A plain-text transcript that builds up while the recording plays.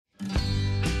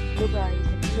Hello guys,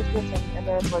 welcome to the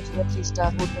channel. I am watching a 3-star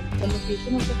hotel. The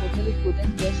location of the hotel is good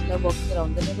and guests love walking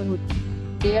around the neighborhood.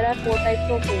 There are 4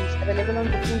 types of rooms available on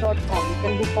booking.com. You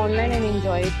can book online and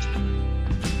enjoy it.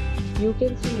 You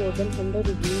can see more than 100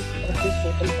 reviews of this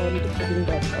hotel on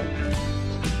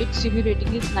booking.com. Its review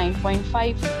rating is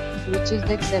 9.5, which is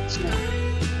exceptional.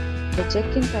 The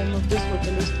check-in time of this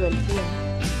hotel is 12 p.m.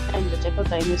 and the check-out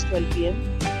time is 12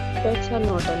 p.m. Pets are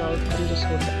not allowed in this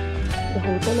hotel. The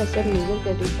hotel accepts major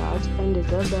credit cards and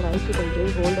reserves the right to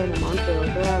temporarily hold an amount prior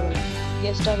to arrival.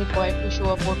 Guests are required to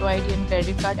show a photo ID and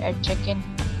credit card at check-in.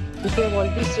 If you have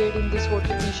already stayed in this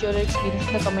hotel, please share your experience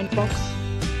in the comment box.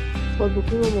 For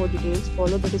booking or more details,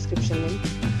 follow the description link.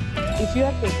 If you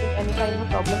are facing any kind of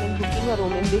problem in booking a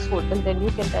room in this hotel, then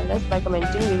you can tell us by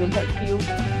commenting. We will help you.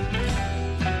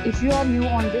 If you are new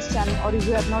on this channel or if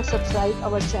you have not subscribed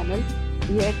our channel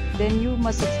yet, then you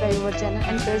must subscribe our channel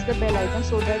and press the bell icon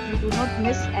so that you do not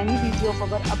miss any video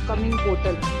of our upcoming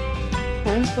hotel.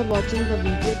 Thanks for watching the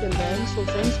video till the end. So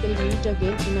friends, will meet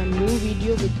again in a new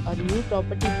video with a new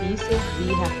property. Be safe,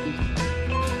 be happy.